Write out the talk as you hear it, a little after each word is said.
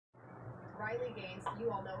Riley Gaines, you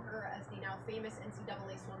all know her as the now famous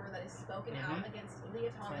NCAA swimmer that has spoken out against Leah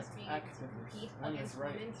Thomas being able to compete against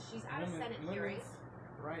women. She's at a Senate hearing.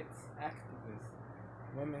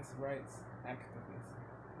 Women's rights activist,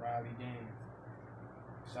 Riley Gaines.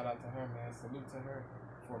 Shout out to her, man. Salute to her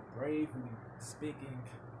for bravely speaking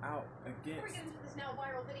out against Before we get into this now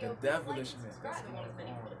viral video, the please like and devilishness subscribe. I want as many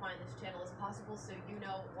people to find this channel as possible so you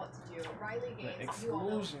know what to do. Riley Gaines, the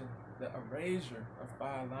exclusion, the erasure of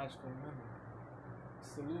biological women.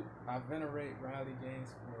 Salute, I venerate Riley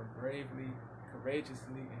Gaines for bravely,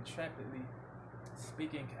 courageously, intrepidly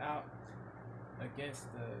speaking out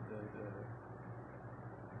against the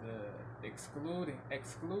excluding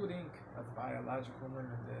of biological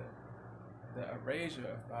women, the erasure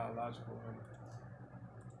of biological women.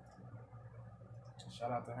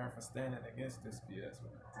 Shout out to her for standing against this BS.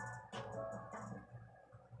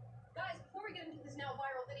 Guys, before we get into this now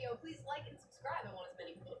viral video, please like and subscribe. I want as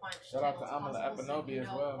many people to find this Shout out to Amala Epinobi as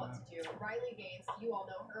well, man. Riley Gaines, you all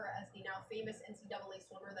know her as the now famous NCAA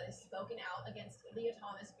swimmer that has spoken out against Leah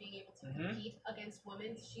Thomas being able to compete against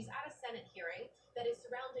women. She's at a Senate hearing that is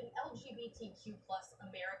surrounding LGBTQ plus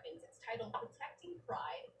Americans. It's titled Protecting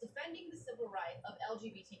Pride, Defending the Civil Rights of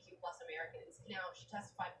LGBTQ plus Americans. Now, she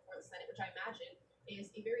testified before the Senate, which I imagine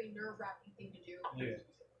is a very nerve-wracking thing to do. Yeah.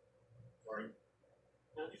 Sorry.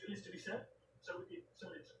 If it is to be said, so it is.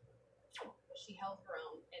 She held her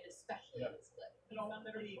own, and especially in this clip. You don't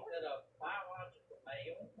believe that a biological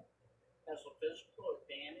male has a physical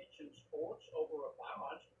advantage in sports over a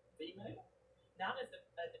biological female? Not as a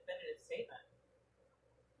definitive statement.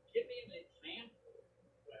 Give me an example.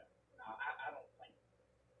 Well, no, I don't think.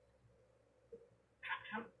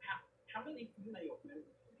 How many female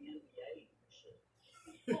members of the NBA do you see?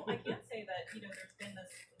 Well, I can't say that, there's been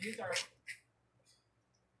this news article.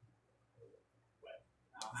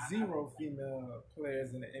 Zero female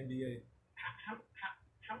players in the NBA.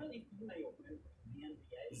 How many female members of the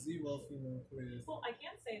NBA? Zero female players. Well, I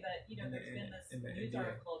can say that, there's been this news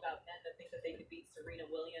article about men that think that they could beat Serena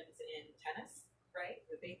Williams in tennis, right?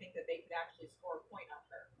 That they think that they could actually score a point on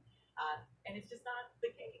her. And it's just not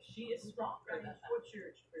the case. She is stronger than that. What's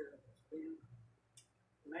your experience?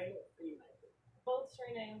 Male or female? Both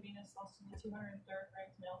Serena and Venus lost to the 203rd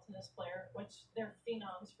ranked male tennis player, which they're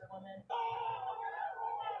phenoms for women.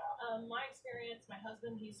 My experience, my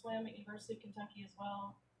husband, he swam at University of Kentucky as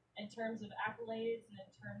well. In terms of accolades and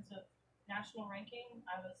in terms of national ranking,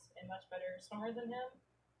 I was a much better swimmer than him.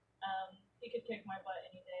 He could kick my butt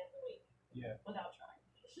any day of the week. Yeah. Without trying.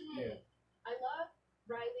 Yeah. I love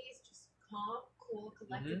Riley's just calm, cool,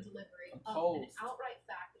 collected delivery of an outright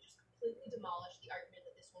fact that just completely demolished the argument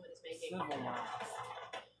that this woman is making.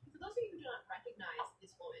 For those of you who do not recognize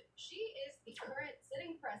this woman, she is the current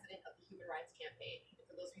sitting president of the Human Rights Campaign. And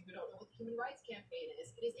for those of you who don't know what the Human Rights Campaign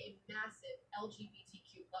is, it is a massive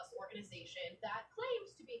LGBTQ plus organization that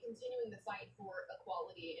claims to be continuing the fight for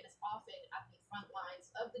equality and is often at the front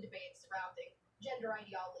lines of the debate surrounding gender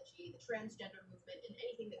ideology, the transgender movement, and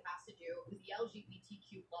anything that has to do with the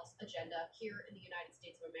LGBTQ plus agenda here in the United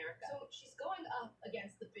States of America. So she's going up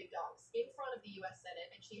against the big dogs in front of the U.S.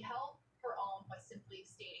 Senate, and she held her own by simply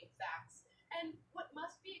stating facts. And what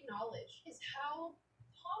must be acknowledged is how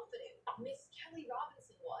confident Miss Kelly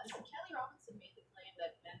Robinson was. Kelly Robinson made the claim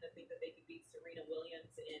that Men that think that they could beat Serena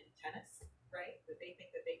Williams in tennis, right? That they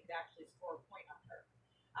think that they could actually score a point on her.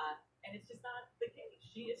 And it's just not the case.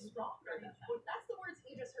 She is stronger than that. That's the words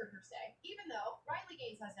you just heard her say. Even though Riley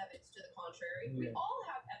Gaines has evidence to the contrary, we all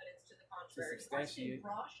have evidence to the contrary. Karsten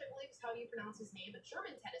Brosch, I believe is how you pronounce his name, a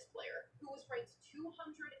German tennis player who was ranked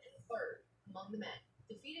 203rd among the men,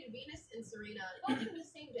 defeated Venus and Serena both in the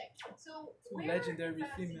same day. So where legendary did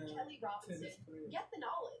female Kelly Robinson get the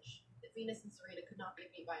knowledge that Venus and Serena could not be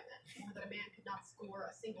beat by a man, or that a man could not score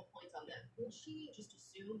a single point on them? Would she just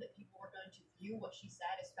assume that people were going to view what she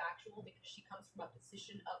said as factual because she comes from a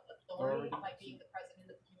position of authority by being the president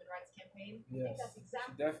of the Human Rights Campaign? Yes. I think that's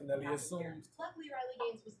exactly she definitely assumed. Luckily, Riley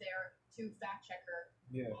Gaines was there to fact check her.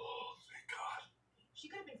 Yeah. Oh, thank God. She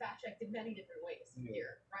could have been fact checked in many different ways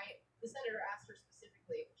here, right? The senator asked her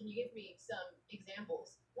specifically, can you give me some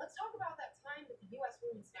examples? Let's talk about that time that the U.S.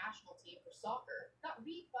 women's national team for soccer got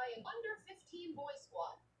beat by an under-15 boys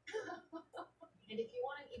squad. And if you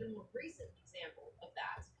want an even more recent example of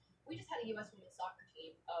that, we just had a U.S. women's soccer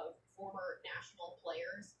team of former national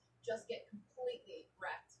players just get completely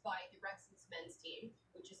wrecked by the Wrexham's men's team,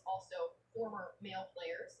 which is also former male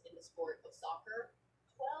players in the sport of soccer.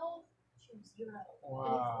 12-0 in a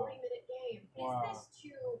 40-minute game. Is this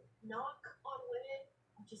to knock on women,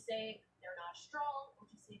 or to say they're not strong, or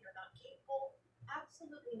to say they're not capable?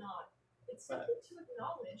 Absolutely not. It's simply to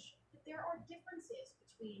acknowledge that there are differences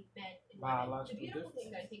between men and biological The beautiful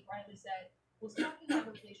thing differences. that I think Riley said was talking about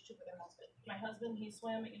her relationship with her husband. My husband, he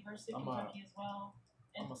swam at University of Kentucky as well.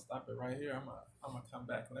 I'm gonna stop it right here. I'm gonna come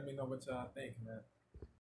back. Let me know what y'all think, man.